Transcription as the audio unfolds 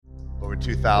over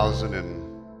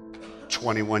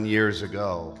 2,021 years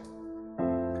ago.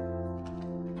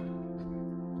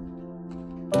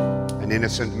 An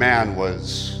innocent man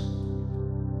was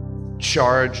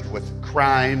charged with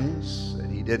crimes that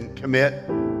he didn't commit.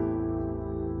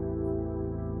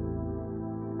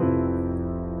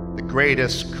 The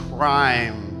greatest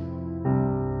crime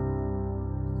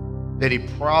that he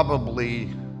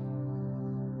probably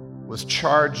was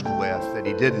charged with that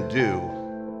he didn't do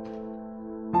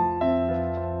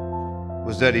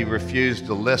was that he refused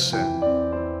to listen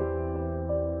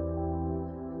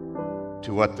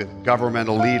to what the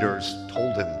governmental leaders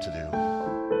told him to do,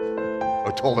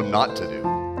 or told him not to do.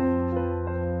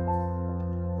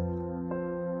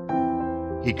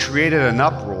 He created an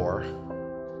uproar,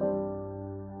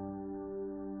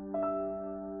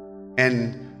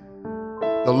 and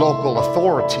the local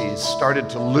authorities started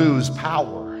to lose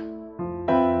power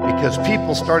because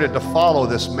people started to follow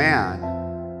this man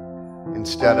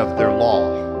instead of their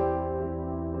law.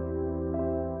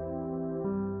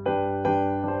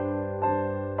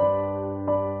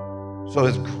 So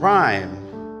his crime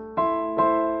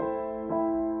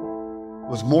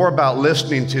was more about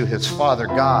listening to his Father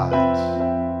God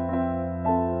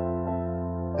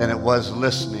than it was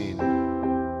listening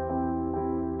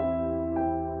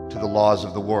to the laws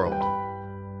of the world.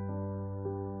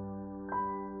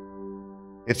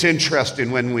 It's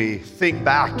interesting when we think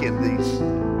back in these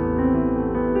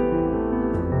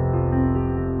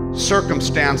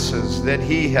circumstances that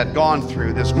he had gone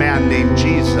through, this man named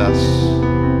Jesus.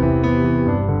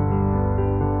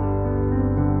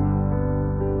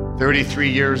 33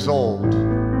 years old,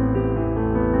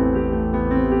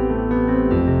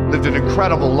 lived an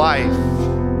incredible life,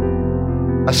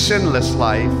 a sinless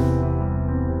life.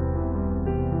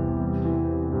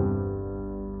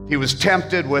 He was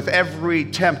tempted with every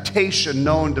temptation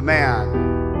known to man.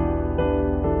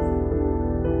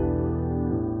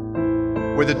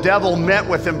 Where the devil met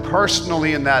with him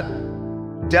personally in that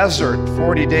desert,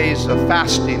 40 days of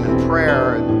fasting and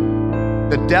prayer.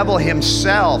 And the devil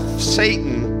himself,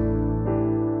 Satan,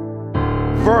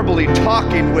 verbally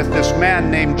talking with this man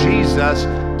named Jesus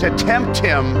to tempt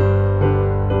him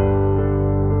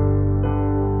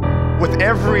with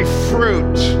every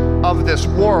fruit of this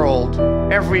world,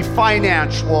 every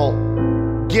financial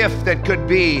gift that could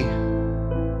be.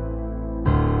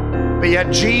 But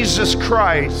yet Jesus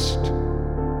Christ,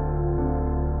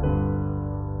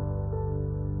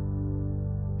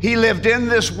 he lived in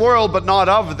this world but not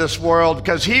of this world,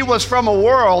 because he was from a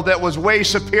world that was way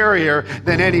superior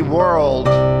than any world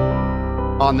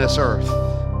on this earth.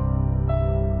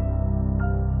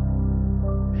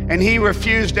 And he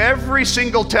refused every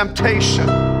single temptation.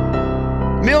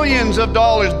 Millions of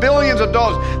dollars, billions of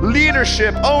dollars,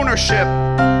 leadership, ownership,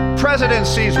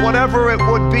 presidencies, whatever it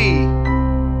would be.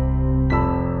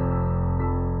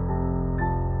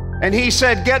 And he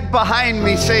said, "Get behind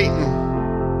me, Satan."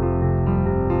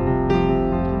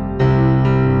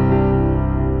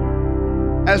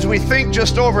 As we think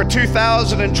just over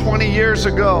 2,020 years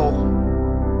ago,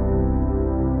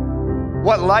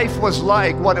 what life was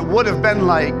like, what it would have been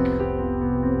like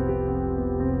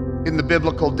in the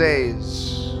biblical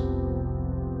days.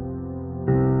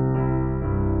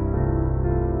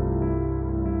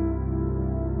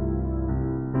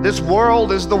 This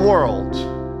world is the world.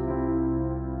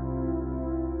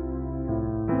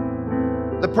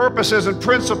 The purposes and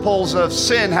principles of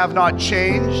sin have not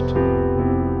changed.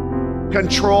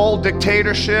 Control,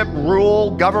 dictatorship,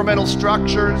 rule, governmental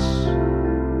structures.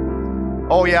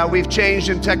 Oh yeah, we've changed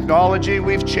in technology,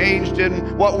 we've changed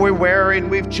in what we're wearing,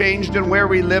 we've changed in where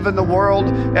we live in the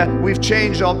world, we've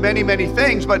changed many, many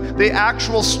things, but the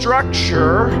actual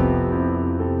structure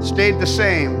stayed the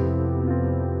same.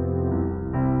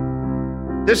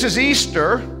 This is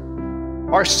Easter,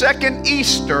 our second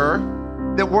Easter,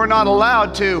 that we're not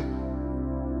allowed to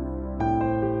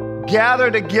gather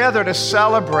together to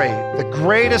celebrate the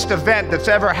greatest event that's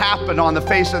ever happened on the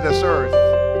face of this earth.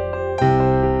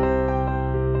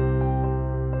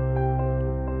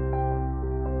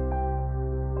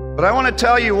 But I want to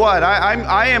tell you what,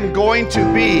 I am going to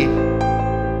be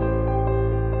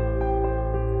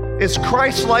as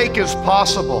Christ-like as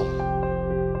possible.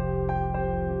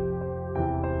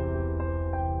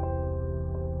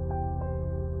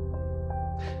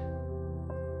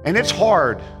 And it's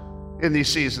hard in these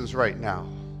seasons right now.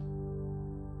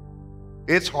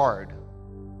 It's hard.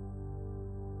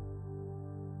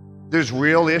 There's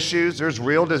real issues, there's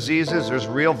real diseases, there's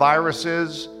real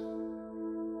viruses.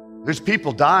 There's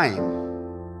people dying,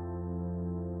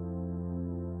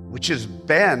 which has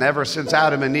been ever since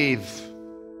Adam and Eve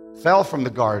fell from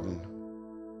the garden.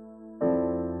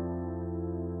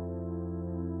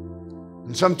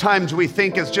 And sometimes we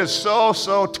think it's just so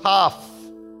tough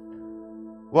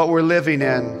what we're living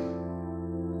in.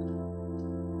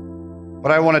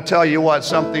 But I want to tell you what,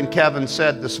 something Kevin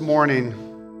said this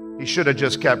morning, he should have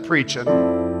just kept preaching.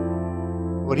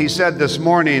 What he said this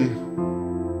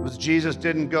morning was Jesus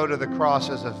didn't go to the cross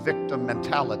as a victim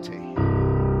mentality.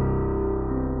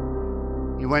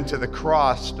 He went to the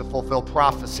cross to fulfill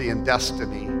prophecy and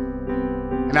destiny.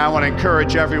 And I want to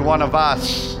encourage every one of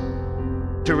us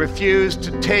to refuse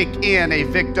to take in a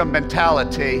victim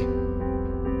mentality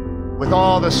with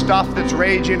all the stuff that's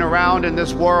raging around in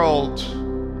this world.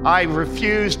 I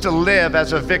refuse to live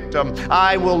as a victim.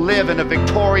 I will live in a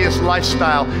victorious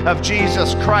lifestyle of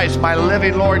Jesus Christ, my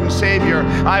living Lord and Savior.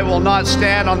 I will not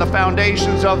stand on the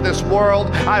foundations of this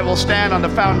world. I will stand on the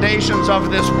foundations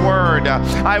of this word.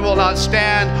 I will not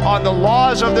stand on the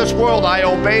laws of this world. I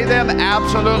obey them,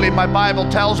 absolutely. My Bible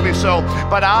tells me so.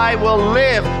 But I will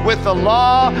live with the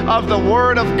law of the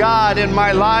Word of God in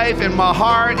my life, in my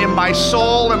heart, in my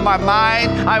soul, in my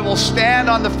mind. I will stand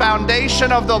on the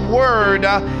foundation of the Word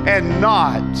and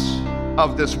not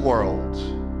of this world.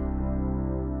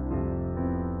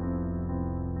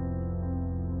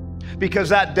 Because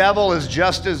that devil is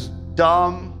just as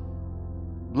dumb,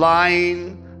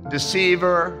 lying,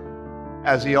 deceiver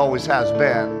as he always has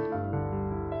been.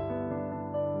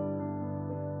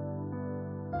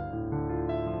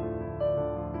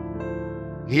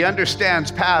 He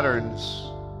understands patterns.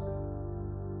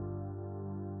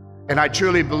 And I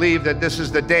truly believe that this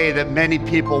is the day that many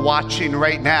people watching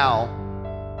right now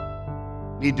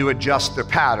need to adjust their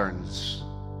patterns.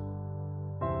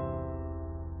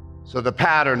 So the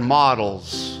pattern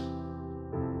models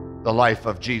the life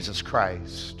of Jesus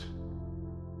Christ.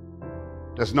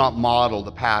 Does not model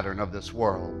the pattern of this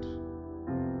world.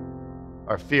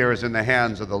 Our fear is in the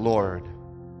hands of the Lord.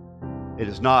 It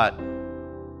is not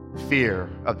fear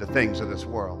of the things of this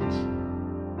world.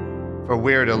 For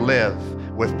we're to live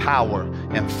with power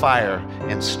and fire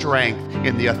and strength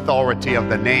in the authority of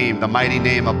the name, the mighty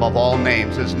name above all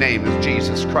names. His name is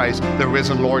Jesus Christ, the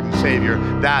risen Lord and Savior.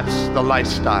 That's the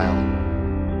lifestyle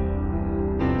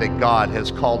that God has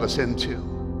called us into.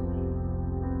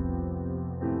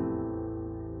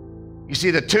 You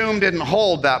see, the tomb didn't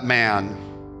hold that man.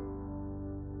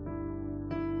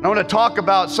 I want to talk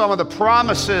about some of the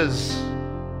promises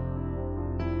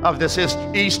of this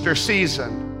Easter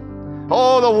season.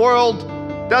 Oh, the world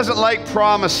doesn't like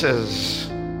promises.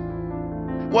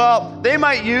 Well, they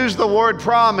might use the word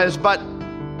promise, but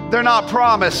they're not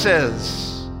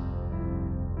promises.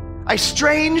 I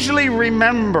strangely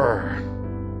remember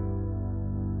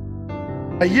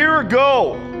a year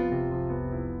ago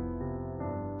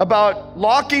about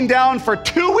locking down for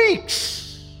 2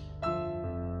 weeks.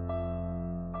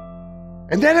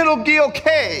 And then it'll be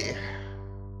okay.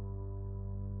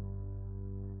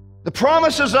 The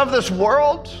promises of this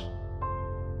world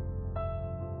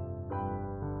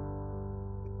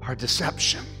are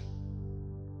deception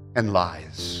and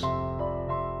lies.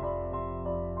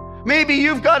 Maybe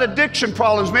you've got addiction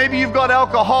problems. Maybe you've got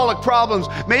alcoholic problems.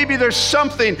 Maybe there's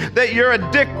something that you're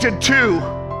addicted to.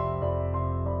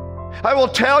 I will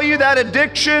tell you that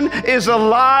addiction is a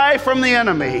lie from the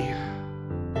enemy.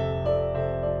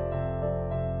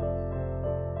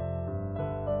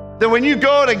 That when you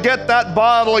go to get that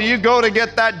bottle, or you go to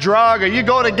get that drug, or you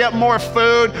go to get more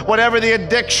food, whatever the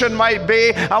addiction might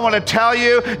be, I want to tell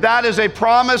you that is a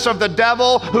promise of the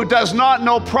devil who does not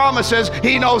know promises.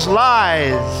 He knows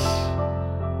lies.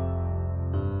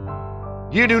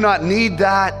 You do not need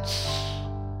that.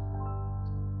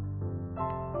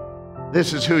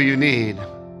 This is who you need.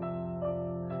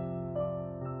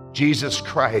 Jesus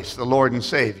Christ, the Lord and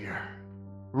Savior,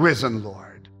 risen Lord.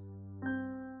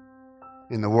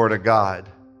 In the Word of God.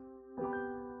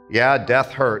 Yeah,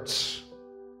 death hurts.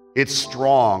 It's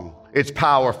strong. It's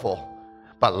powerful.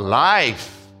 But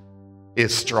life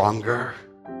is stronger.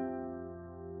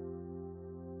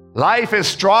 Life is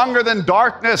stronger than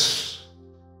darkness.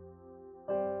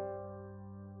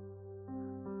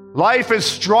 Life is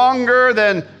stronger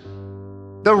than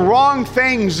the wrong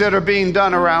things that are being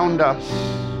done around us.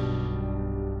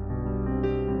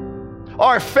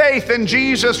 Our faith in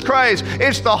Jesus Christ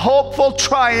is the hopeful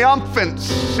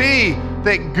triumphancy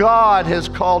that God has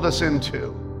called us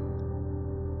into.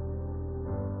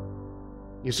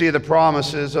 You see, the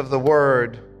promises of the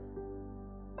Word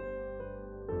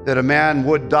that a man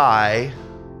would die,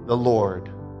 the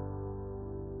Lord,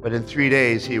 but in 3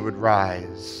 days he would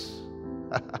rise.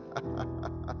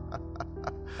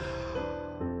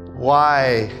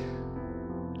 Why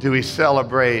do we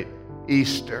celebrate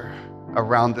Easter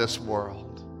around this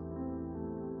world?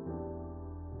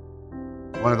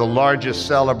 One of the largest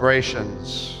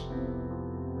celebrations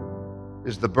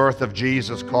is the birth of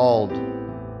Jesus, called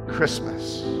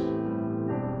Christmas,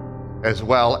 as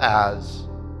well as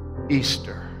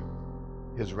Easter,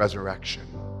 his resurrection.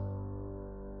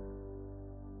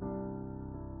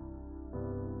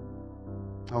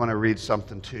 I want to read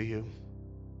something to you.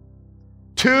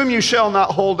 Tomb, you shall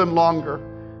not hold him longer.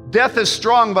 Death is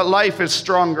strong, but life is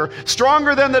stronger.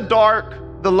 Stronger than the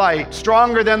dark, the light.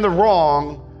 Stronger than the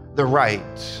wrong, the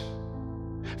right.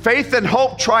 Faith and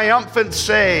hope triumphant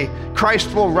say,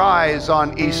 Christ will rise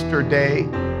on Easter Day.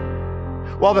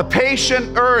 While the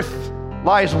patient earth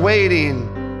lies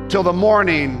waiting till the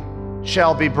morning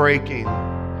shall be breaking,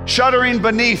 shuddering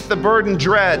beneath the burden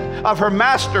dread of her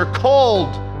master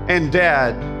cold and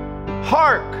dead.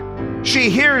 Hark! She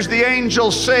hears the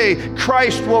angels say,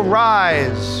 Christ will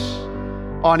rise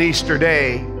on Easter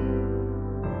Day.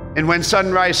 And when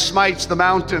sunrise smites the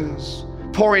mountains,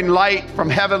 pouring light from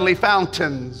heavenly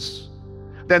fountains,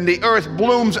 then the earth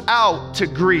blooms out to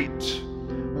greet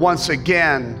once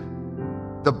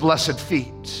again the blessed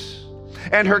feet.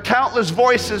 And her countless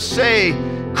voices say,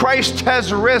 Christ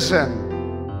has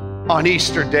risen on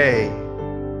Easter Day.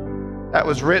 That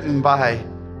was written by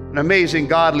an amazing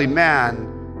godly man,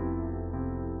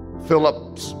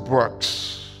 Philip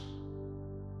Brooks.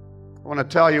 I want to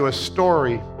tell you a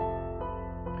story.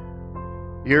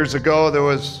 Years ago, there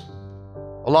was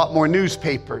a lot more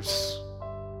newspapers.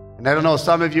 And I don't know,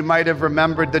 some of you might have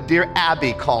remembered the Dear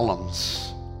Abby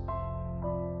columns.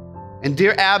 And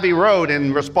Dear Abby wrote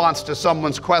in response to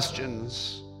someone's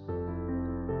questions.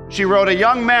 She wrote, a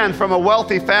young man from a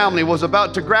wealthy family was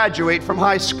about to graduate from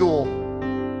high school.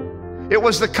 It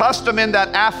was the custom in that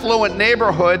affluent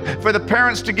neighborhood for the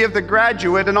parents to give the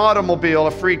graduate an automobile,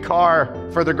 a free car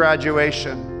for the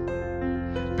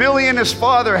graduation. Billy and his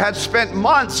father had spent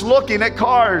months looking at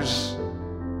cars.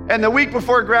 And the week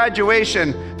before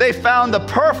graduation, they found the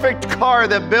perfect car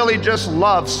that Billy just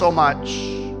loved so much.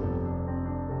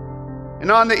 And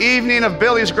on the evening of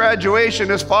Billy's graduation,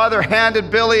 his father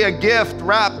handed Billy a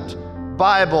gift-wrapped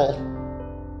Bible.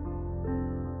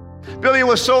 Billy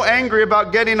was so angry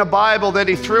about getting a Bible that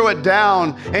he threw it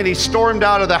down and he stormed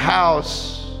out of the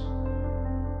house.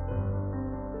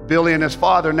 Billy and his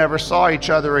father never saw each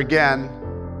other again.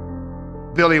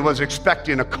 Billy was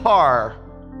expecting a car,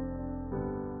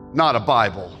 not a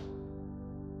Bible.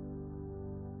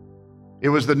 It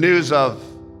was the news of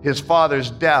his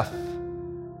father's death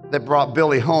that brought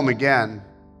Billy home again.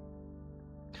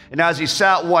 And as he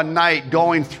sat one night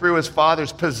going through his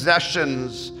father's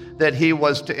possessions that he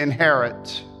was to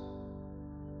inherit,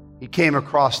 he came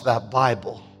across that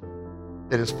Bible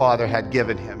that his father had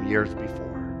given him years before.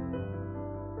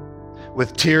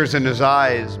 With tears in his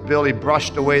eyes, Billy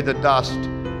brushed away the dust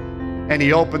and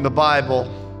he opened the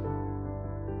Bible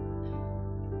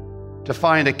to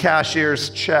find a cashier's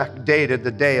check dated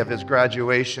the day of his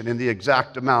graduation in the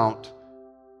exact amount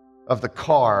of the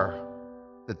car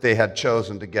that they had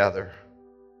chosen together.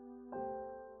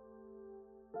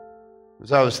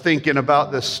 As I was thinking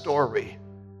about this story,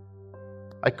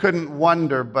 I couldn't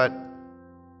wonder but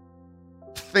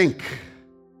think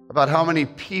about how many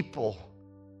people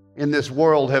in this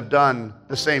world have done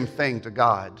the same thing to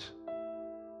God.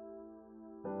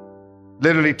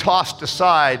 Literally tossed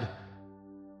aside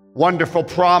wonderful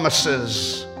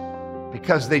promises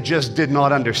because they just did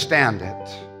not understand it.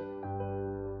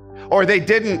 Or they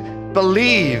didn't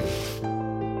believe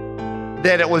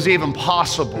that it was even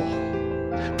possible.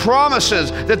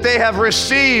 Promises that they have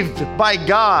received by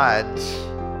God,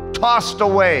 tossed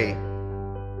away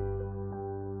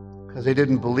because they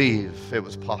didn't believe it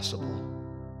was possible.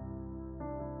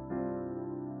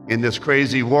 In this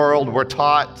crazy world, we're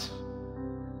taught,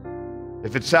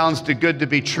 if it sounds too good to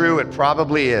be true, it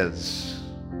probably is.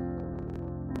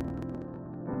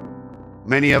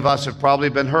 Many of us have probably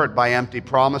been hurt by empty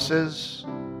promises.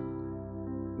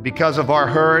 Because of our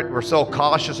hurt, we're so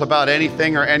cautious about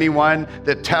anything or anyone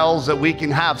that tells that we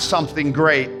can have something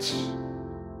great.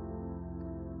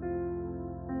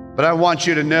 But I want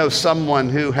you to know someone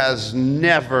who has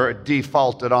never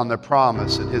defaulted on their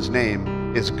promise, and his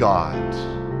name is God.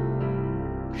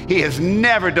 He has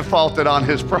never defaulted on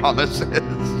his promises.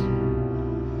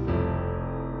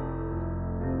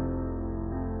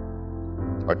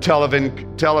 Our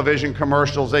television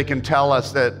commercials, they can tell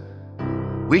us that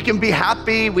we can be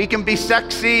happy, we can be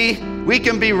sexy, we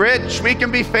can be rich, we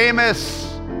can be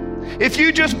famous. If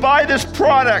you just buy this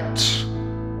product,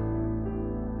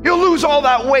 you'll lose all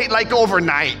that weight like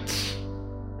overnight.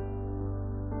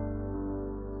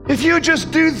 If you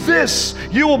just do this,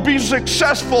 you will be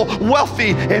successful,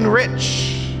 wealthy, and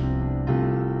rich.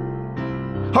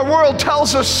 Our world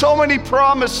tells us so many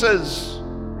promises.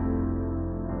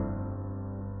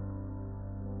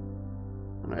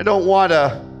 I don't want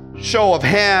a show of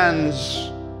hands,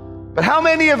 but how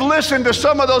many have listened to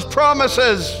some of those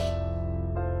promises?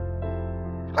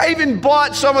 I even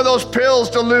bought some of those pills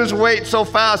to lose weight so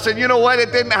fast, and you know what?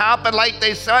 It didn't happen like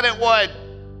they said it would.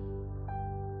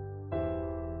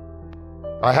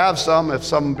 I have some. If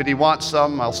somebody wants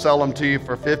some, I'll sell them to you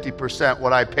for 50%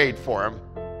 what I paid for them.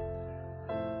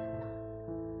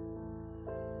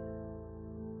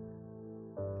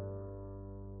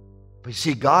 But you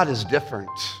see, God is different.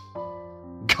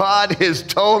 God is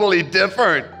totally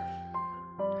different.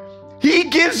 He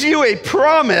gives you a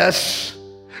promise.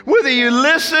 Whether you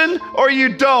listen or you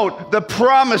don't, the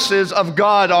promises of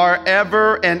God are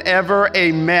ever and ever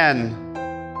amen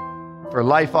for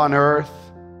life on earth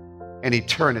and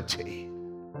eternity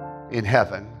in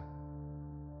heaven.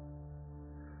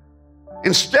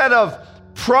 Instead of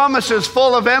promises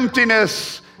full of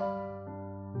emptiness,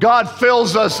 God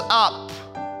fills us up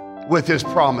with his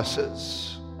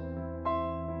promises.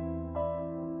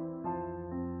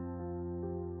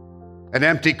 An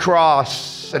empty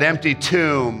cross, an empty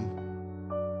tomb,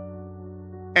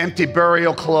 empty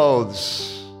burial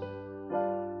clothes.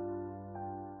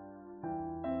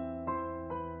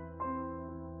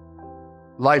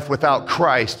 Life without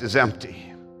Christ is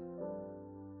empty.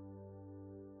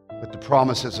 But the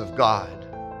promises of God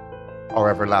are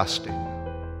everlasting.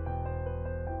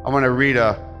 I want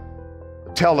to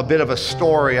tell a bit of a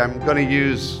story. I'm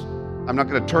not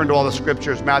going to turn to all the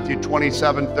scriptures, Matthew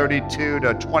 27:32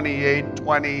 to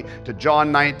 28:20 to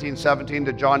John 19:17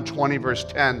 to John 20 verse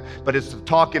 10, but it's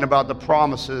talking about the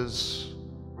promises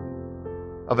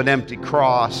of an empty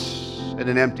cross and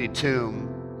an empty tomb.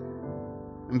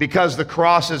 And because the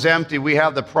cross is empty, we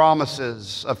have the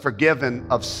promises of forgiven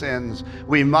of sins.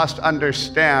 We must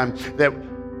understand that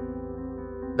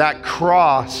that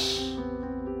cross,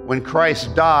 when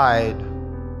Christ died,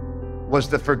 was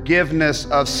the forgiveness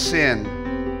of sin,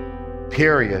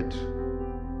 period.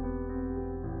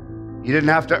 You didn't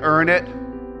have to earn it.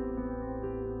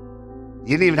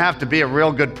 You didn't even have to be a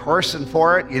real good person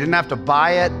for it. You didn't have to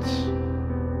buy it.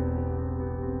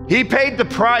 He paid the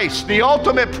price, the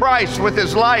ultimate price with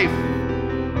his life.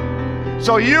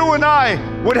 So you and I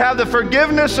would have the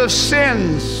forgiveness of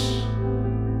sins.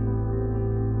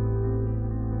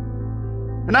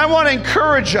 And I want to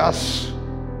encourage us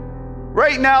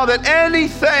right now that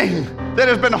anything that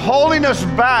has been holding us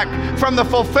back from the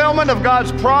fulfillment of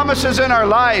God's promises in our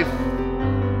life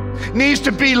needs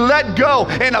to be let go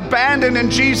and abandoned in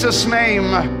Jesus'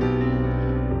 name.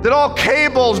 That all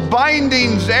cables,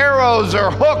 bindings, arrows,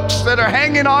 or hooks that are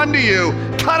hanging onto you,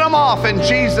 cut them off in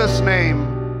Jesus'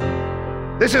 name.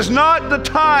 This is not the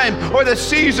time or the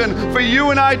season for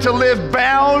you and I to live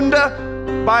bound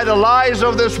by the lies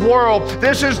of this world.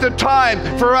 This is the time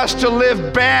for us to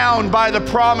live bound by the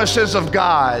promises of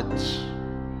God.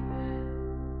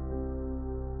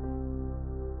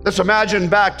 Let's imagine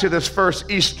back to this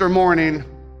first Easter morning.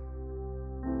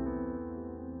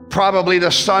 Probably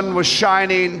the sun was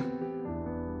shining.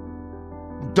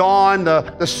 Dawn,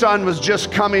 the sun was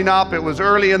just coming up. It was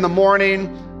early in the morning.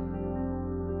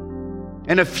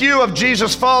 And a few of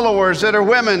Jesus' followers that are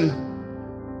women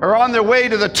are on their way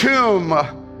to the tomb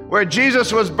where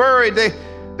Jesus was buried.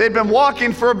 They'd been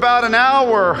walking for about an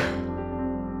hour.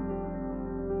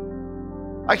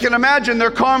 I can imagine their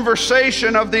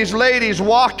conversation of these ladies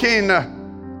walking.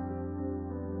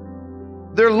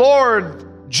 Their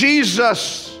Lord,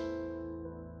 Jesus,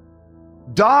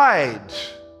 died,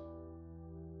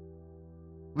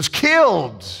 was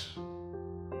killed,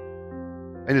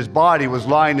 and his body was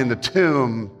lying in the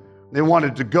tomb. They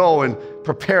wanted to go and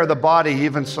prepare the body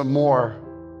even some more.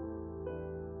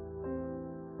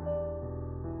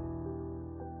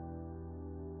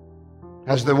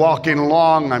 As they're walking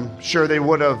along, I'm sure they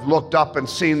would have looked up and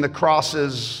seen the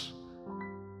crosses.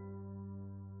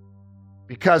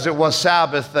 Because it was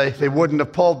Sabbath, they wouldn't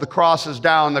have pulled the crosses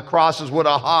down. The crosses would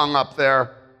have hung up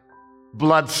there,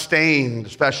 blood-stained,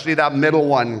 especially that middle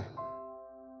one,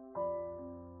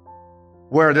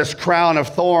 where this crown of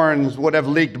thorns would have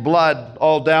leaked blood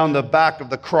all down the back of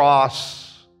the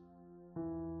cross.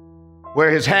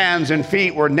 Where his hands and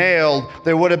feet were nailed,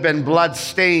 there would have been blood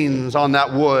stains on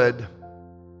that wood.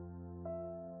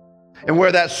 And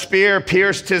where that spear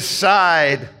pierced his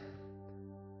side,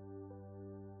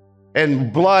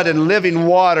 and blood and living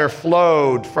water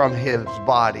flowed from his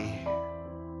body.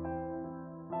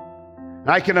 And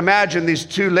I can imagine these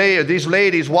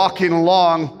ladies walking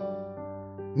along,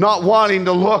 not wanting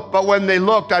to look, but when they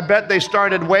looked, I bet they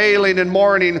started wailing and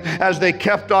mourning as they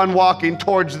kept on walking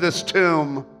towards this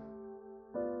tomb.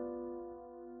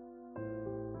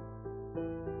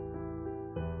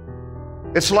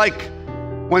 It's like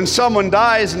when someone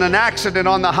dies in an accident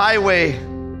on the highway.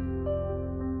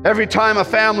 Every time a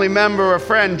family member or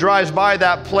friend drives by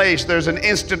that place, there's an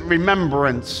instant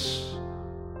remembrance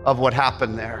of what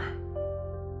happened there.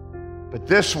 But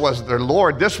this was their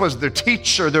Lord. This was their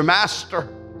teacher, their master.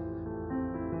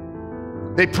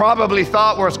 They probably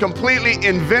thought was completely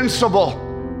invincible.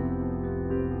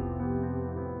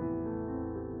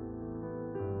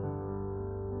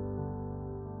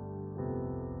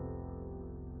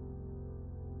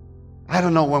 I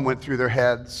don't know what went through their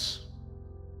heads.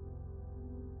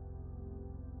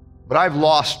 But I've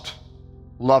lost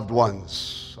loved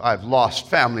ones. I've lost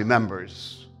family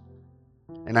members.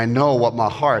 And I know what my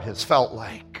heart has felt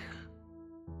like.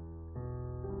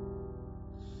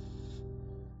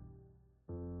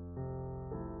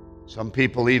 Some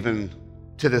people even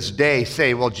to this day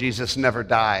say, well, Jesus never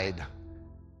died.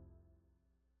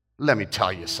 Let me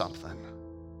tell you something.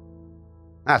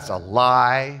 That's a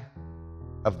lie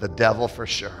of the devil for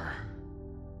sure.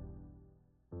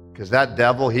 Because that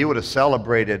devil, he would have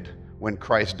celebrated when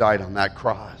Christ died on that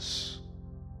cross.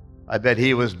 I bet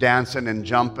he was dancing and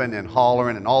jumping and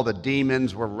hollering, and all the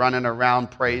demons were running around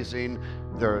praising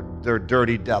their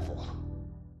dirty devil.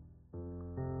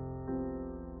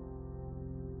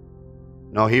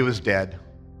 No, he was dead.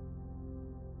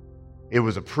 It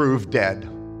was approved dead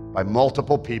by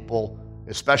multiple people,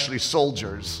 especially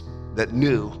soldiers that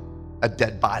knew a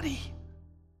dead body.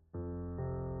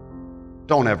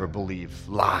 Don't ever believe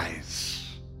lies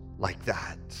like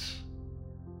that.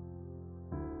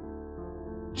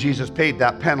 Jesus paid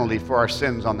that penalty for our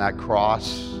sins on that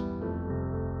cross.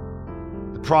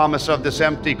 The promise of this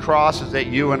empty cross is that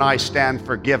you and I stand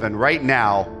forgiven right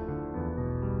now.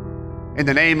 In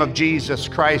the name of Jesus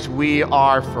Christ, we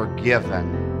are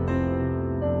forgiven.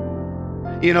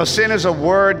 You know, sin is a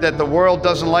word that the world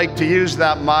doesn't like to use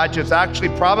that much. It's actually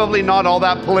probably not all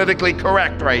that politically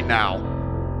correct right now.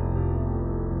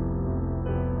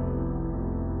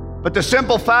 But the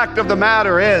simple fact of the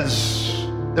matter is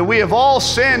that we have all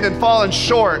sinned and fallen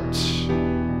short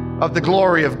of the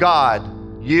glory of God.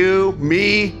 You,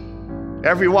 me,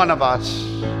 every one of us.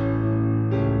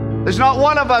 There's not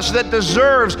one of us that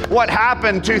deserves what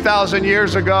happened 2,000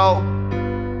 years ago.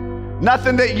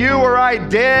 Nothing that you or I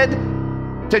did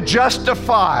to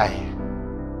justify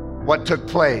what took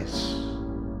place.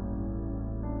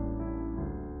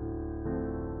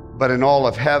 But in all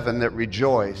of heaven that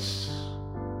rejoice,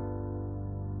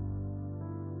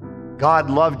 God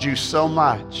loved you so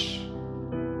much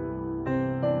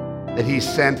that he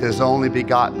sent his only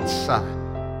begotten Son,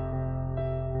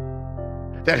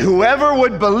 that whoever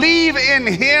would believe in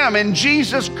him, in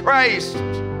Jesus Christ,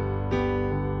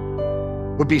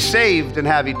 would be saved and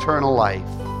have eternal life.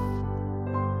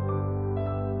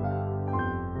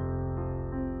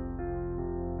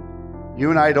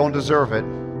 You and I don't deserve it.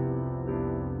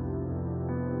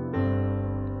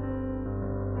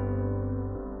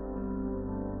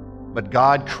 But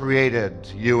God created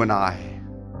you and I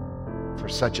for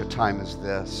such a time as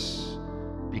this,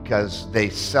 because they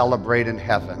celebrate in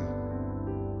heaven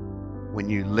when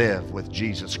you live with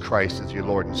Jesus Christ as your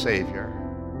Lord and Savior.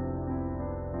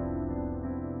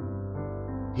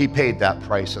 He paid that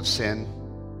price of sin.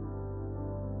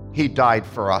 He died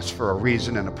for us for a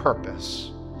reason and a purpose.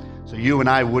 So you and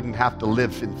I wouldn't have to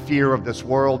live in fear of this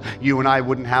world. You and I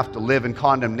wouldn't have to live in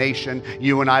condemnation.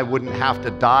 You and I wouldn't have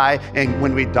to die, and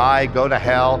when we die, go to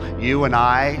hell. You and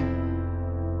I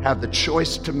have the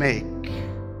choice to make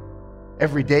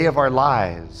every day of our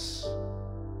lives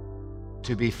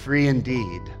to be free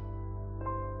indeed.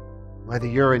 Whether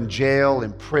you're in jail,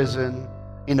 in prison,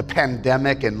 in a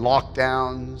pandemic, in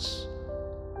lockdowns,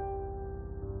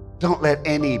 don't let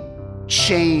any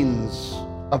chains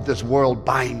of this world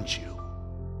bind you.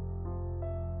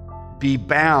 Be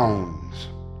bound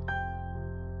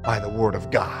by the Word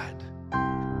of God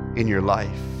in your life.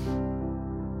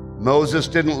 Moses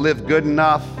didn't live good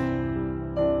enough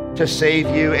to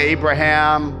save you.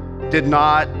 Abraham did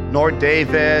not, nor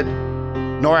David,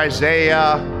 nor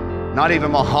Isaiah, not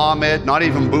even Muhammad, not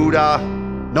even Buddha.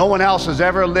 No one else has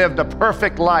ever lived a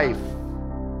perfect life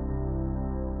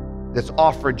that's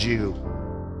offered you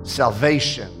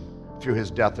salvation through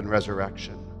his death and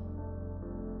resurrection.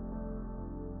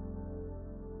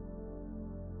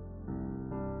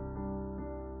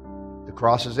 The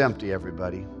cross is empty,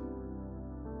 everybody.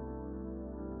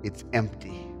 It's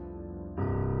empty.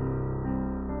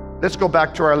 Let's go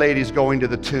back to Our Lady's going to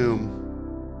the tomb.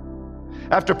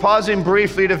 After pausing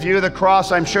briefly to view the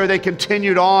cross, I'm sure they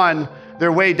continued on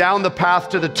their way down the path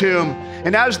to the tomb.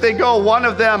 And as they go, one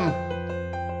of them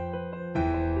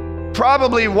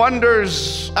probably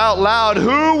wonders out loud,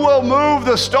 who will move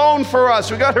the stone for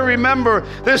us? We got to remember,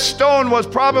 this stone was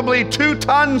probably 2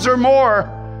 tons or more.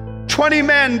 20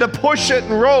 men to push it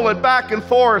and roll it back and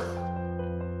forth.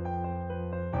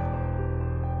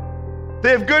 They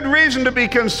have good reason to be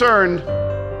concerned.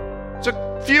 It's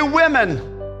a few women.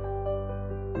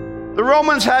 The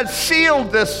Romans had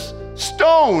sealed this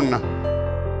stone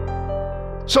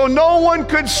so no one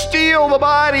could steal the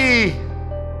body.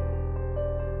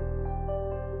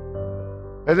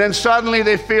 And then suddenly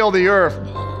they feel the earth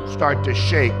start to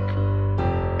shake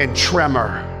and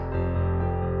tremor.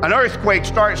 An earthquake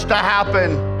starts to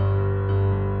happen.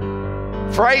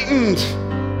 Frightened,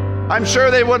 I'm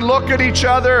sure they would look at each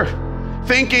other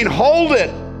thinking, hold it.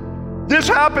 This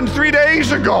happened 3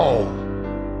 days ago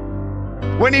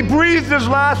when he breathed his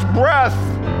last breath.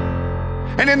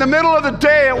 And in the middle of the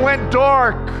day, it went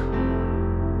dark.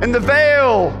 And the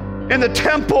veil in the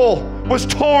temple was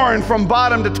torn from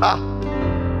bottom to top.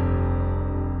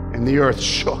 And the earth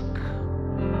shook.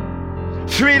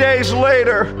 3 days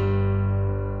later,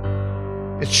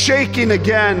 it's shaking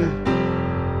again.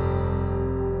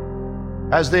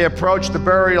 As they approach the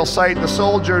burial site, the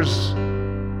soldiers,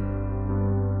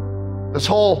 this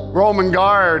whole Roman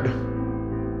guard,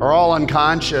 are all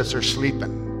unconscious or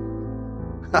sleeping.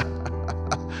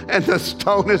 And the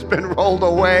stone has been rolled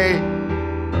away.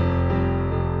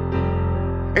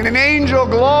 And an angel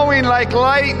glowing like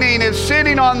lightning is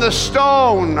sitting on the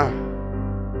stone.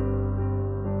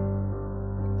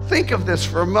 Think of this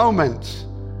for a moment.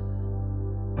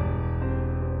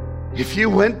 If you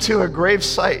went to a grave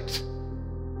site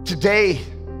today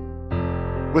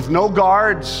with no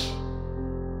guards,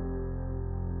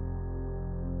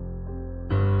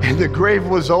 and the grave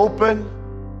was open,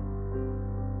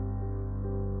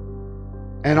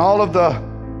 and all of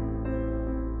the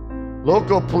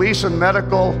local police and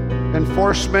medical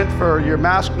enforcement for your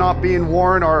mask not being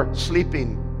worn are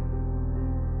sleeping.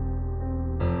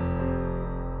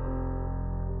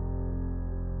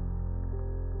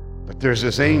 But there's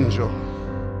this angel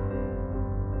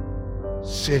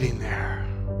sitting there.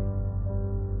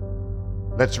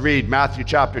 Let's read Matthew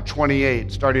chapter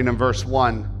 28, starting in verse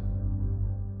 1.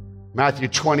 Matthew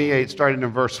 28, starting in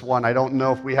verse 1. I don't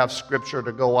know if we have scripture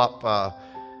to go up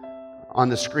on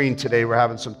the screen today. We're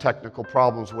having some technical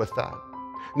problems with that.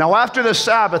 Now after the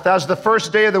Sabbath, as the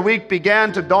first day of the week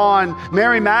began to dawn,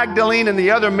 Mary Magdalene and the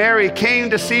other Mary came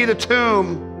to see the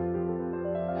tomb.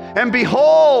 And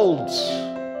behold,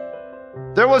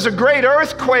 there was a great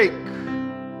earthquake.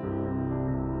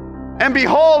 And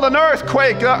behold, an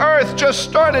earthquake. The earth just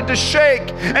started to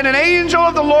shake. And an angel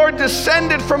of the Lord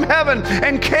descended from heaven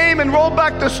and came and rolled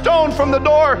back the stone from the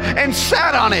door and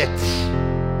sat on it.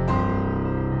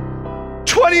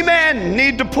 20 men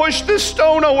need to push this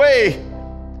stone away.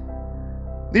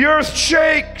 The earth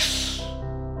shakes.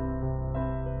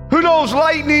 Who knows,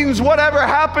 lightnings, whatever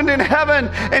happened in heaven,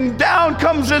 and down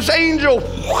comes this angel.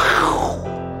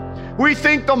 We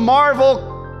think the Marvel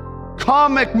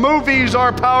comic movies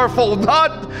are powerful.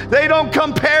 They don't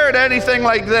compare to anything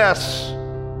like this.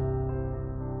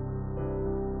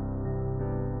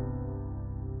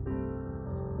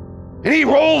 And he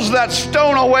rolls that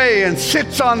stone away and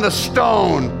sits on the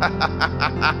stone.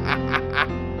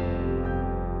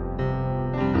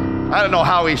 I don't know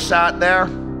how he sat there,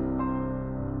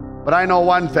 but I know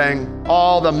one thing.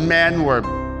 All the men were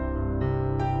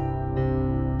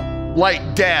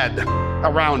like dead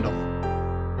around him.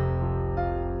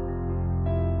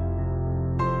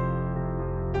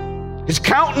 His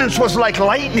countenance was like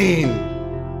lightning,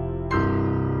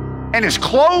 and his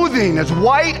clothing as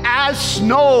white as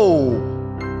snow.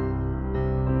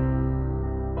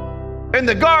 And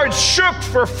the guards shook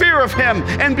for fear of him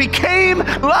and became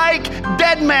like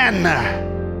dead men.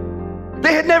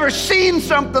 They had never seen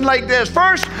something like this.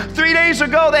 First, 3 days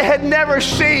ago, they had never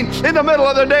seen, in the middle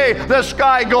of the day, the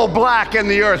sky go black and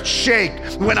the earth shake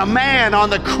when a man on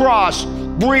the cross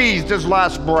breathed his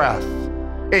last breath.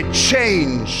 It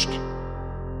changed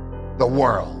the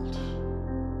world.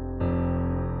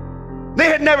 They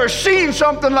had never seen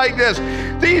something like this.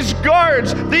 These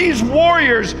guards, these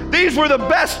warriors, these were the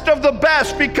best of the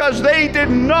best because they did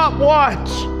not want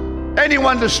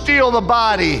anyone to steal the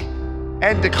body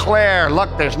and declare,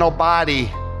 look, there's no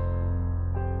body.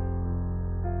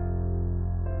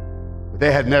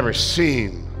 They had never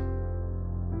seen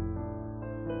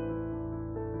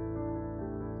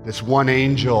this one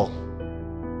angel.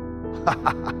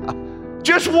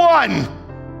 Just one.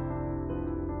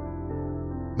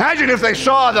 Imagine if they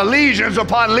saw the legions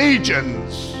upon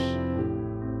legions.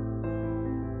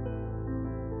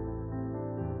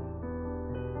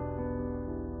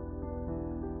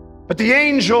 But the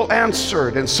angel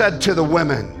answered and said to the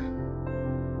women,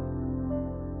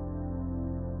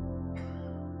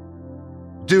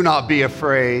 "Do not be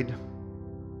afraid,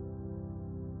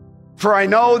 for I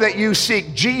know that you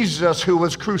seek Jesus who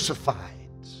was crucified.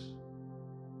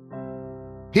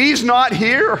 He's not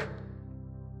here,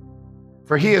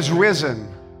 for he is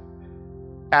risen,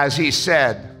 as he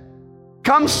said.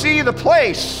 Come see the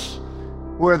place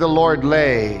where the Lord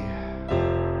lay.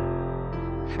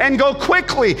 And go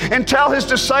quickly and tell his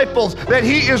disciples that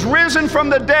he is risen from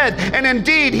the dead, and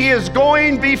indeed he is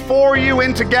going before you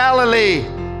into Galilee."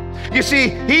 You see,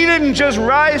 he didn't just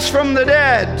rise from the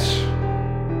dead.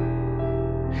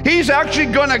 He's actually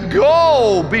going to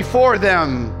go before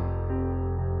them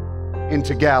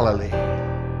into Galilee.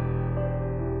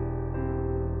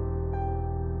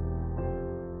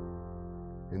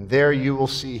 And there you will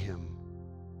see him.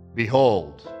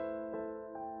 Behold,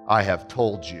 I have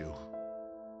told you,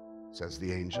 says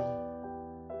the angel.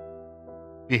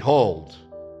 Behold,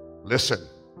 listen,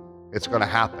 it's going to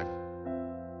happen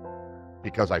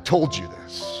because I told you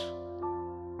this.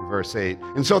 Verse 8.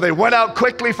 And so they went out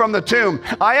quickly from the tomb.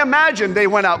 I imagine they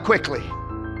went out quickly.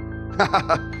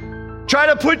 Try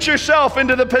to put yourself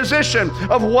into the position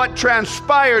of what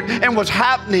transpired and was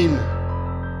happening.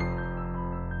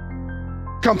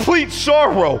 Complete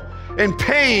sorrow and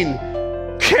pain,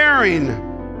 carrying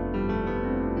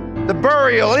the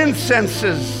burial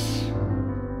incenses,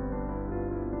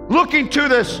 looking to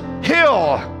this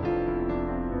hill,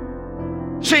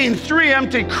 seeing 3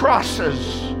 empty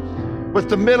crosses with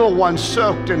the middle one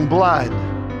soaked in blood.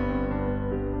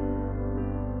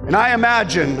 And I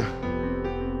imagine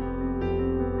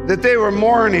that they were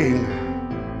mourning.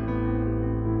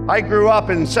 I grew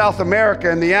up in South America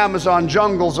in the Amazon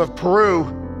jungles of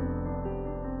Peru.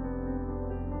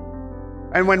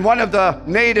 And when one of the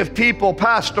native people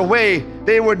passed away,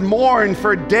 they would mourn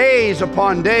for days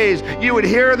upon days. You would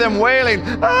hear them wailing,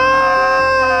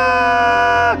 "Ah!"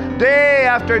 day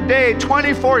after day,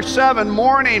 24/7,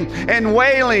 mourning and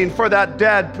wailing for that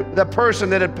the person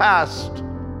that had passed.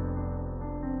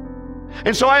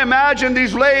 And so I imagine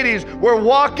these ladies were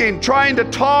walking, trying to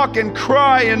talk and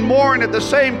cry and mourn at the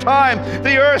same time.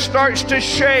 The earth starts to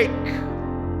shake.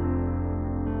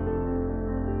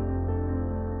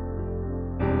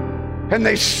 And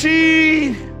they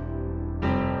see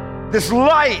this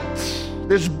light,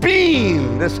 this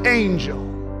being, this angel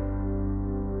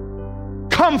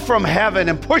come from heaven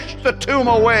and push the tomb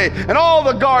away. And all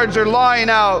the guards are lying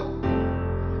out.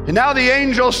 And now the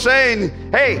angel's saying,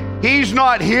 hey, he's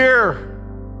not here.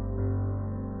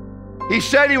 He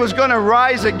said he was going to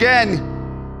rise again.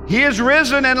 He is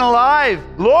risen and alive.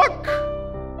 Look.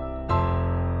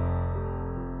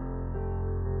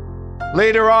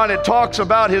 Later on, it talks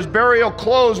about his burial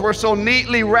clothes were so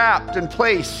neatly wrapped and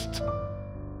placed.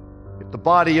 If the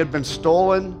body had been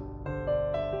stolen,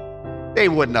 they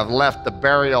wouldn't have left the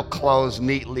burial clothes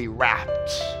neatly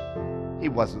wrapped. He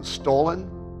wasn't stolen.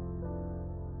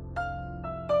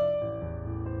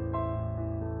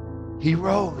 He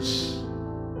rose,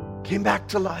 came back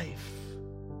to life.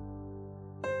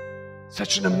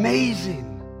 Such an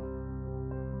amazing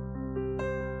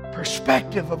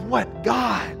perspective of what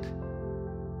God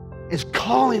is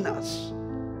calling us,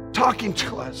 talking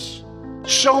to us,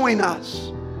 showing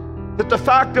us that the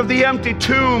fact of the empty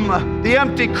tomb, the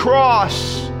empty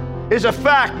cross, is a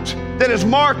fact that is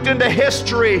marked into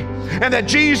history, and that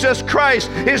Jesus Christ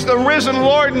is the risen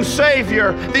Lord and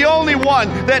Savior, the only one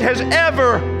that has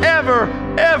ever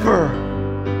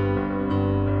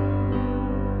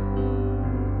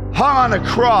hung on a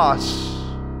cross,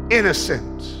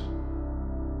 innocent,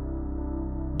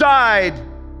 died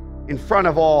in front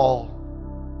of all.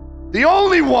 The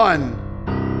only one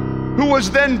who was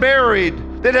then buried,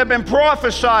 that had been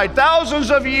prophesied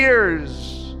thousands of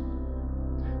years,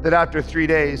 that after 3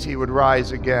 days he would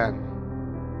rise again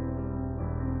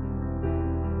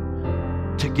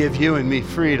to give you and me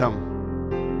freedom,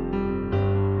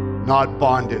 not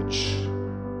bondage.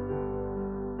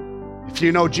 If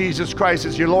you know Jesus Christ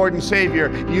as your Lord and Savior,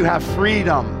 you have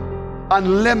freedom,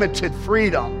 unlimited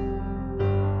freedom.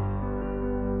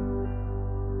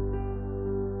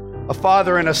 A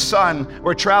father and a son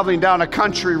were traveling down a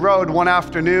country road one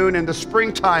afternoon in the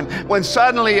springtime when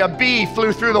suddenly a bee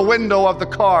flew through the window of the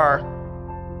car.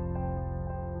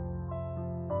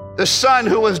 The son,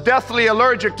 who was deathly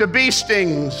allergic to bee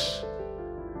stings,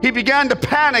 he began to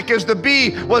panic as the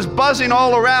bee was buzzing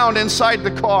all around inside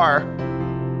the car.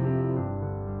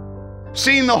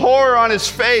 Seeing the horror on his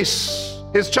face,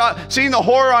 seeing the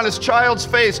horror on his child's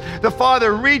face, the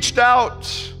father reached out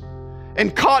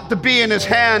and caught the bee in his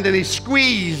hand, and he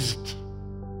squeezed.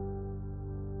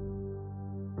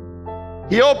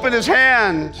 He opened his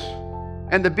hand,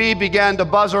 and the bee began to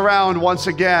buzz around once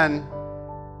again.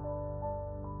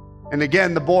 And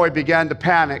again, the boy began to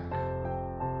panic.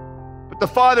 But the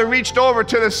father reached over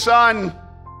to the son,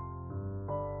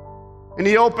 and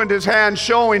he opened his hand,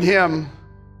 showing him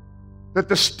that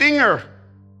the stinger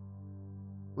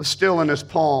was still in his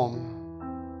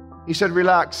palm. He said,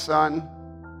 "Relax, son.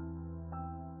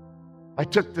 I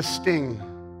took the sting,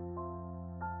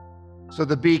 so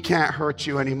the bee can't hurt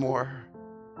you anymore."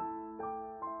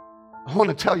 I want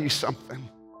to tell you something.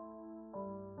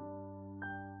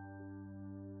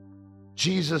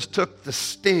 Jesus took the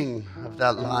sting of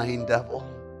that lying devil,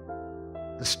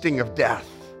 the sting of death.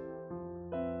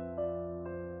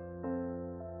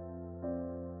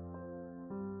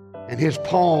 And his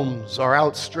palms are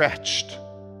outstretched,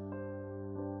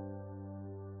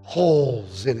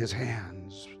 holes in his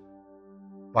hands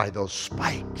by those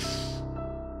spikes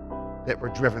that were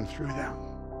driven through them.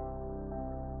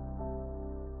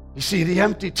 You see, the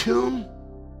empty tomb,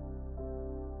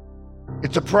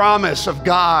 it's a promise of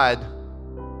God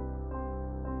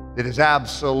that is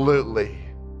absolutely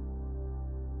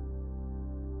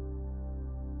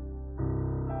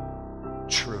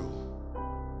true.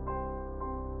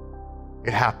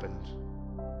 It happened.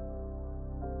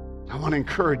 I want to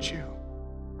encourage you,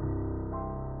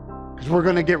 because we're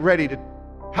going to get ready to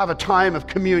have a time of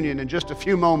communion in just a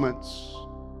few moments.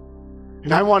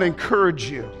 And I want to encourage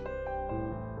you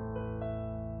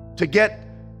to get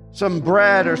some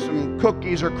bread or some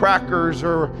cookies or crackers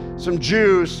or some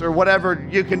juice or whatever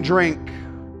you can drink.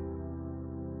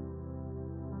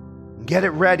 Get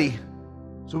it ready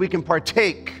so we can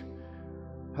partake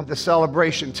of the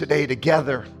celebration today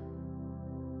together.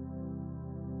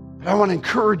 But I want to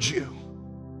encourage you,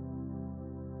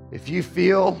 if you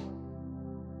feel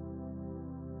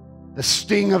the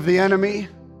sting of the enemy,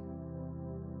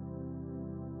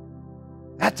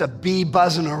 that's a bee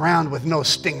buzzing around with no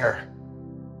stinger.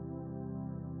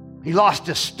 He lost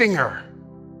his stinger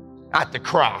at the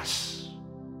cross.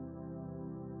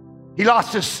 He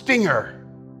lost his stinger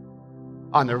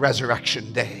on the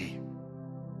resurrection day.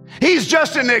 He's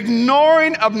just an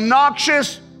ignoring,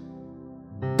 obnoxious,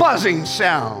 buzzing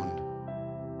sound.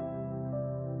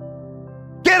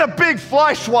 Get a big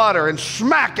fly swatter and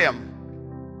smack him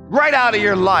right out of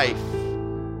your life.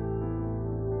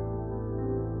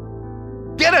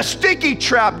 Get a sticky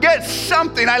trap. Get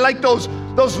something. I like those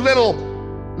little,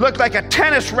 look like a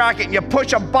tennis racket, and you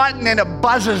push a button and it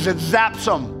buzzes, it zaps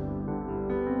them.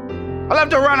 I love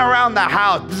to run around the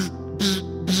house, bzz,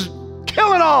 bzz, bzz,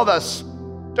 killing all the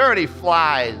dirty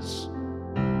flies,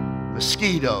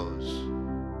 mosquitoes.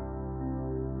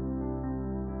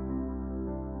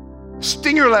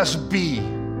 Stingerless bee.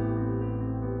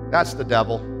 That's the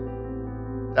devil.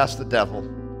 That's the devil.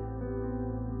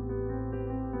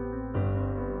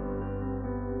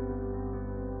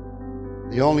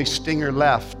 The only stinger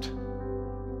left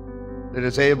that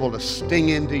is able to sting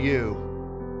into you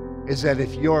is that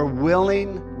if you're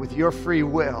willing with your free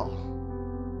will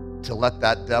to let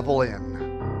that devil in,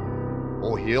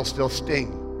 oh, he'll still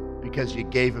sting because you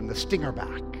gave him the stinger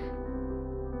back.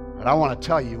 But I want to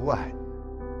tell you what,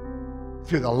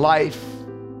 through the life,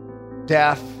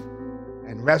 death,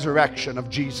 and resurrection of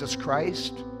Jesus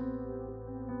Christ,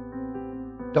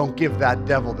 don't give that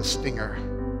devil the stinger.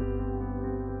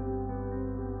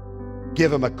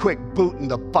 Give him a quick boot in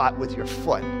the butt with your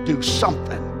foot. Do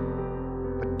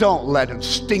something. But don't let him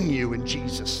sting you in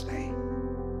Jesus' name.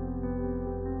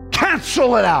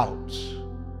 Cancel it out.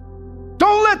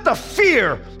 Don't let the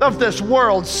fear of this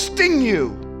world sting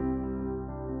you.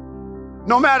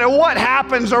 No matter what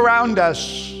happens around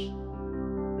us,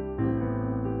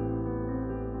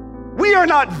 we are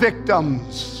not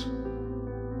victims.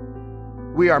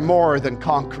 We are more than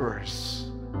conquerors.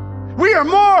 We are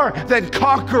more than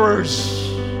conquerors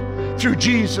through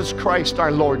Jesus Christ,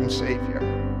 our Lord and Savior.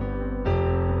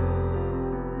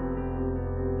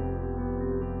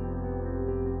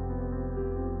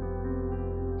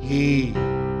 He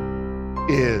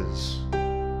is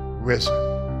risen.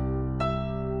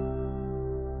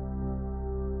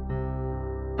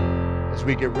 As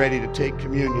we get ready to take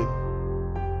communion,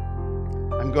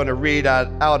 I'm going to read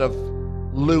out of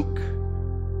Luke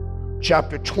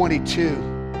chapter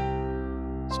 22.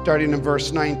 Starting in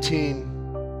verse 19.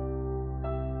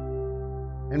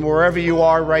 And wherever you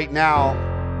are right now,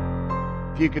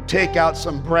 if you could take out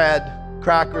some bread,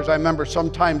 crackers. I remember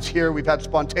sometimes here we've had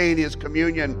spontaneous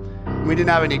communion. We didn't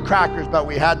have any crackers, but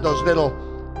we had those little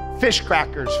fish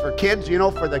crackers for kids, you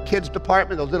know, for the kids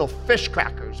department, those little fish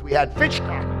crackers. We had fish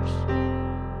crackers.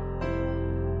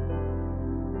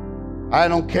 I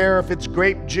don't care if it's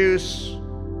grape juice,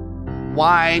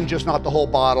 wine, just not the whole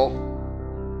bottle.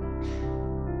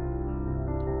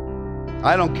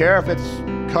 I don't care if it's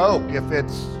Coke, if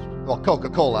it's, well,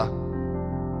 Coca-Cola.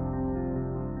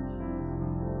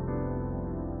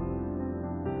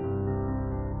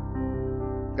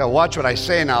 Gotta watch what I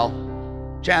say now.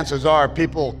 Chances are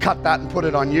people cut that and put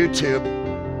it on YouTube.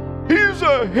 He's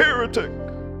a heretic.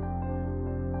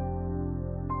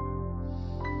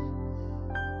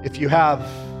 If you have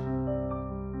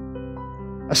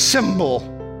a symbol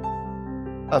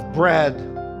of bread,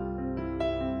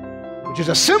 which is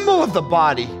a symbol of the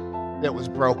body that was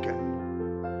broken.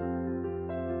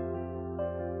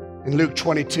 In Luke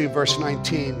 22, verse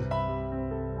 19,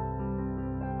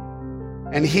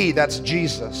 and he, that's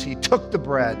Jesus, he took the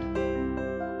bread,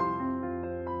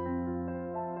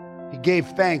 he gave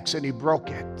thanks and he broke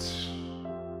it.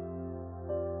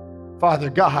 Father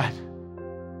God,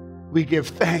 we give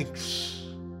thanks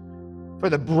for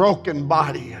the broken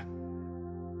body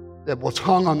that was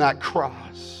hung on that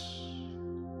cross.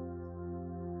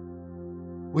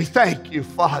 We thank you,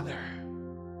 Father,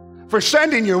 for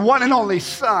sending your one and only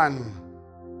Son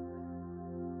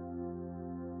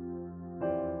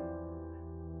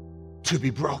to be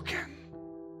broken,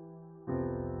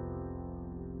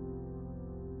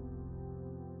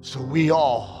 so we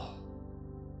all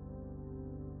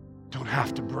don't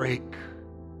have to break.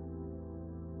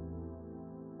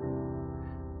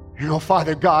 You know,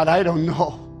 Father God, I don't know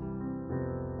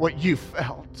what you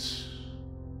felt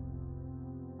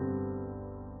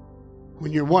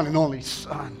when your one and only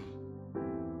Son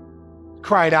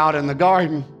cried out in the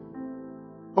garden,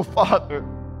 oh, Father,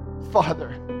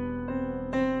 Father,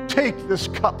 take this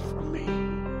cup from me.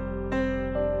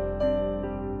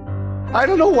 I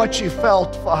don't know what you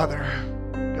felt, Father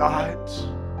God,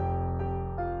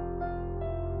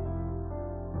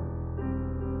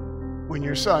 when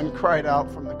your Son cried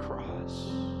out from the cross.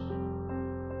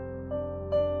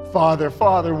 Father,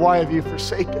 Father, why have you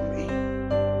forsaken me?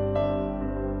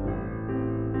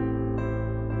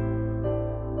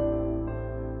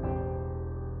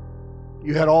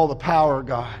 You had all the power,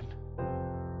 God,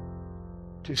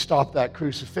 to stop that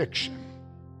crucifixion.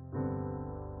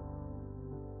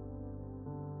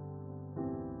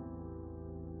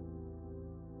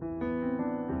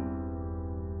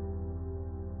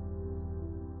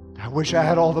 I wish I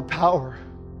had all the power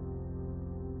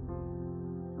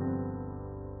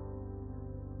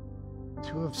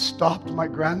to have stopped my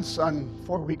grandson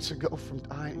 4 weeks ago from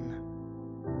dying.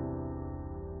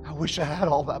 I wish I had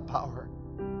all that power.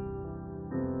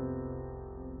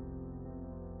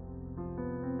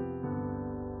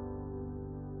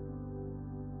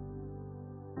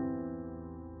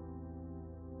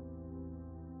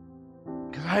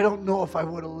 Because I don't know if I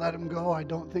would have let him go. I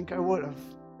don't think I would have.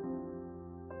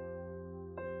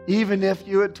 Even if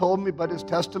you had told me, but his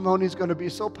testimony is going to be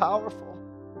so powerful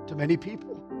to many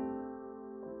people.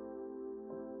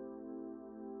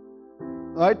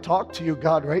 I talk to you,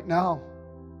 God, right now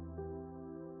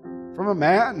from a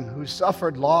man who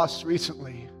suffered loss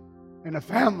recently in a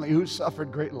family who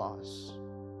suffered great loss.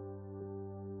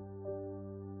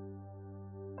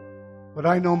 But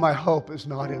I know my hope is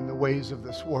not in the ways of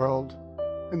this world,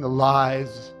 in the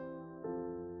lies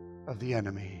of the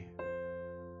enemy.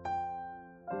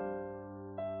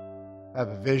 I have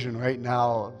a vision right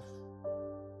now of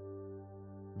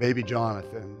baby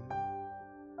Jonathan.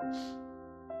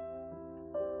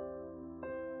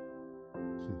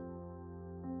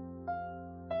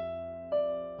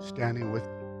 Standing with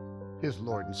his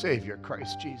Lord and Savior,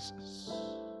 Christ Jesus.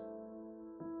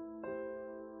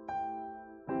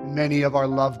 And many of our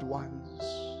loved ones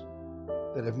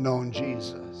that have known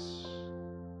Jesus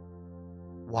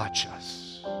watch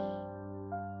us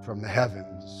from the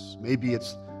heavens. Maybe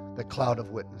it's the cloud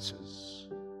of witnesses.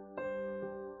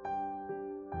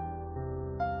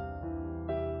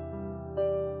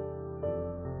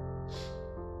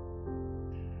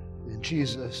 And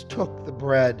Jesus took the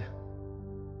bread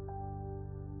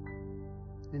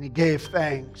and he gave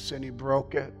thanks and he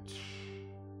broke it.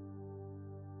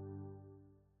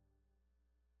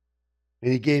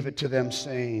 And he gave it to them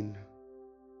saying,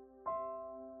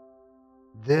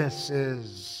 "This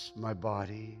is my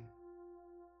body,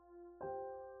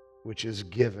 which is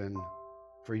given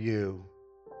for you."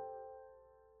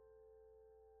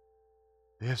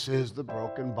 This is the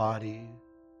broken body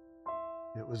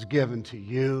that was given to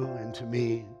you and to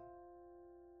me.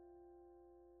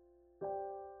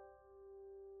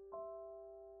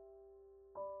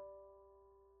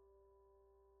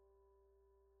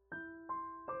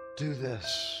 Do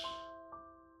this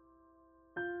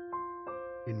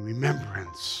in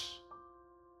remembrance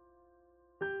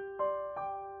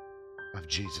of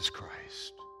Jesus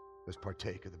Christ. Let's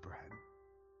partake of the bread.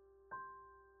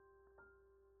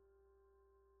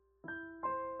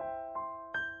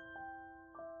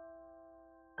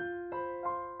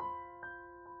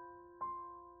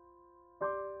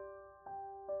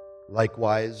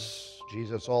 Likewise,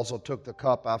 Jesus also took the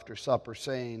cup after supper,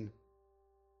 saying,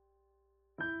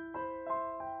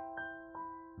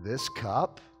 "This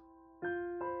cup,"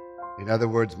 in other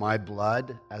words, my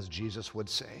blood, as Jesus would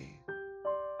say,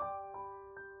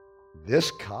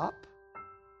 "this cup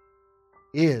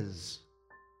is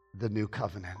the new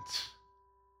covenant."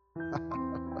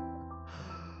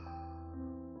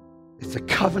 It's a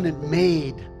covenant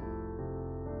made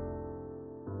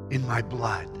in my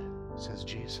blood, says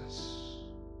Jesus.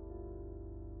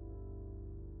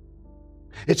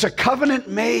 It's a covenant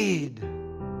made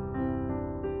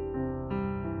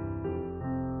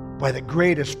by the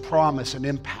greatest promise and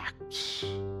impact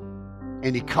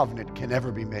any covenant can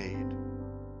ever be made,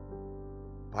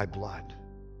 by blood.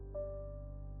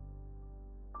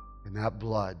 And that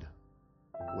blood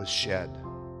was shed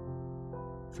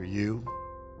for you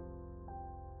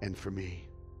and for me.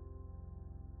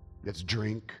 Let's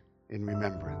drink in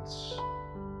remembrance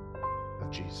of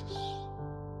Jesus.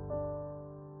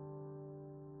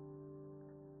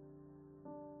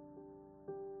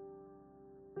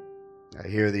 I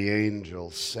hear the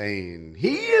angels saying,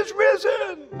 "He is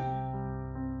risen!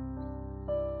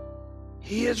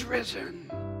 He is risen!"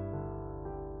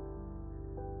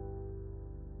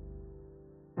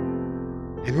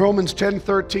 And Romans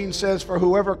 10:13 says, "For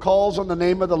whoever calls on the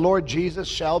name of the Lord Jesus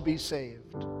shall be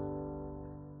saved."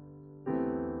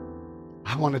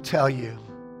 I want to tell you,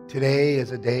 today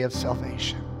is a day of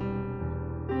salvation.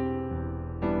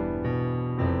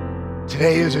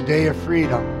 Today is a day of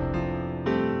freedom.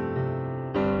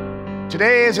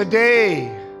 Today is a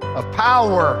day of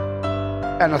power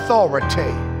and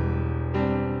authority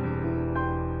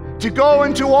to go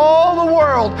into all the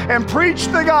world and preach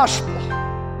the gospel.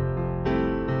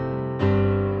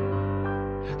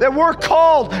 That we're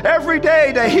called every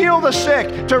day to heal the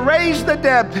sick, to raise the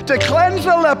dead, to cleanse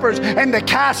the lepers, and to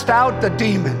cast out the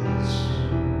demons.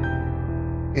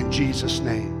 In Jesus'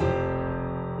 name.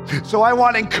 So I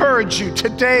want to encourage you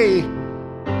today,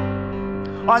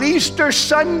 on Easter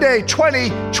Sunday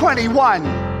 2021,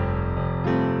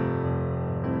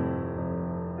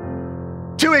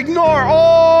 to ignore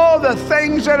all the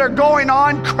things that are going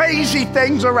on, crazy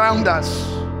things around us,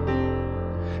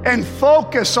 and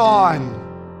focus on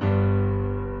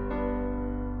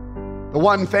the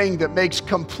one thing that makes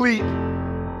complete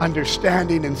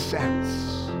understanding and sense,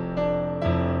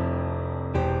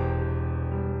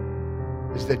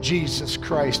 is that Jesus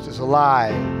Christ is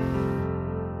alive,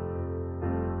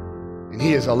 and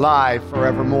He is alive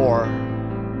forevermore,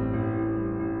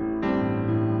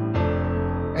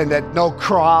 and that no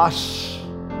cross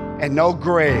and no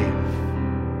grave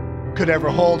could ever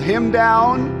hold Him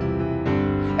down.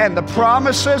 And the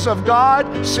promises of God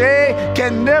say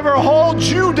can never hold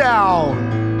you down.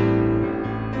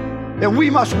 That we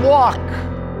must walk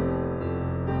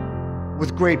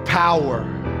with great power,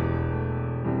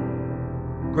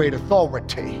 great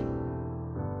authority.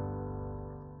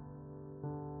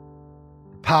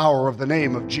 The power of the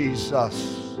name of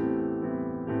Jesus.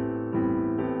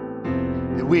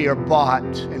 That we are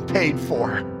bought and paid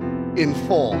for in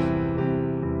full,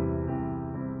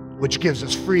 which gives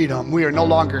us freedom. We are no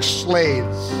longer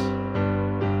slaves.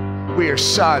 We are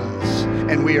sons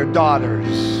and we are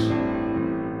daughters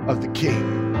of the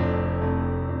King.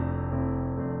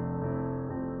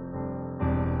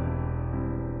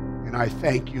 And I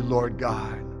thank you, Lord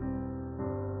God.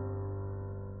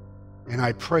 And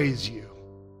I praise you,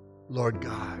 Lord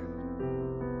God.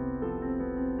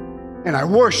 And I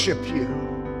worship you,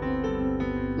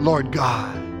 Lord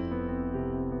God,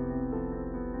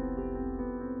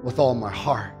 with all my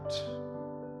heart,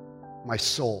 my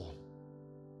soul,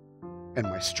 and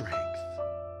my strength.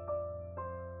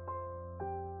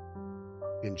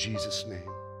 In Jesus'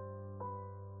 name,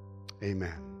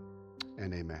 amen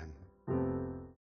and amen.